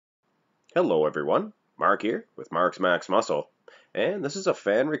Hello everyone, Mark here with Mark's Max Muscle, and this is a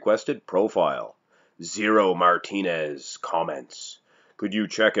fan requested profile. Zero Martinez comments. Could you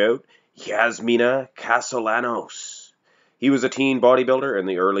check out Jazmany Castellanos? He was a teen bodybuilder in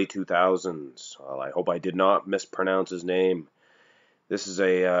the early 2000s. Well, I hope I did not mispronounce his name. This is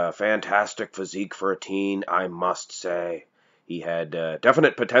a fantastic physique for a teen, I must say. He had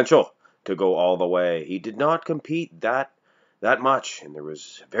definite potential to go all the way. He did not compete that much, and there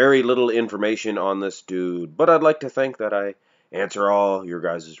was very little information on this dude, but I'd like to think that I answer all your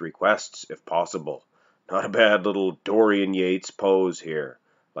guys' requests if possible. Not a bad little Dorian Yates pose here.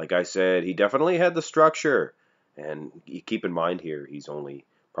 Like I said, he definitely had the structure, and you keep in mind here, he's only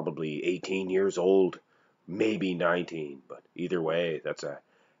probably 18 years old, maybe 19, but either way, that's a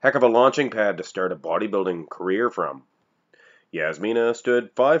heck of a launching pad to start a bodybuilding career from. Yasmina stood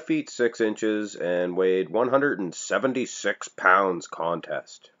 5 feet 6 inches and weighed 176 pounds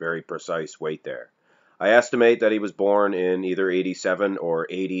contest. Very precise weight there. I estimate that he was born in either 87 or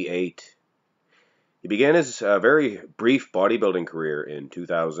 88. He began his very brief bodybuilding career in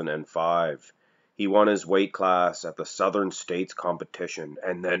 2005. He won his weight class at the Southern States competition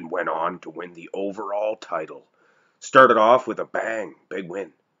and then went on to win the overall title. Started off with a bang, big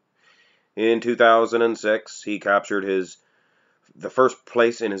win. In 2006, he captured the first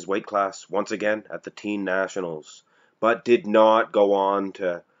place in his weight class once again at the Teen Nationals, but did not go on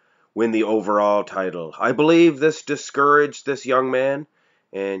to win the overall title. I believe this discouraged this young man,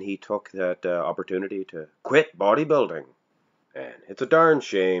 and he took that opportunity to quit bodybuilding. And it's a darn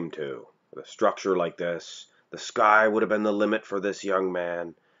shame, too. With a structure like this, the sky would have been the limit for this young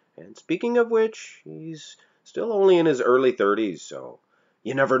man. And speaking of which, he's still only in his early 30s, so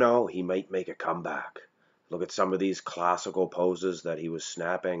you never know, he might make a comeback. Look at some of these classical poses that he was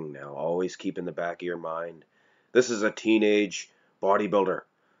snapping. Now, always keep in the back of your mind, this is a teenage bodybuilder,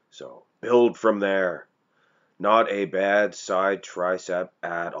 so build from there. Not a bad side tricep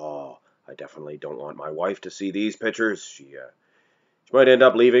at all. I definitely don't want my wife to see these pictures. She might end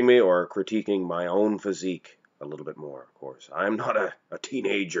up leaving me or critiquing my own physique a little bit more, of course. I'm not a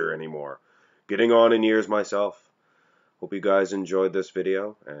teenager anymore. Getting on in years myself. Hope you guys enjoyed this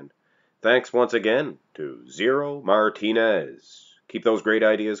video, and thanks once again to Zero Martinez. Keep those great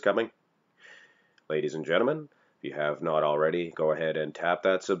ideas coming. Ladies and gentlemen, if you have not already, go ahead and tap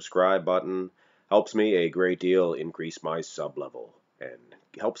that subscribe button. Helps me a great deal increase my sub level, and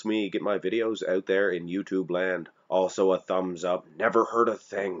helps me get my videos out there in YouTube land. Also a thumbs up, never hurt a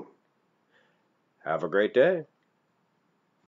thing. Have a great day.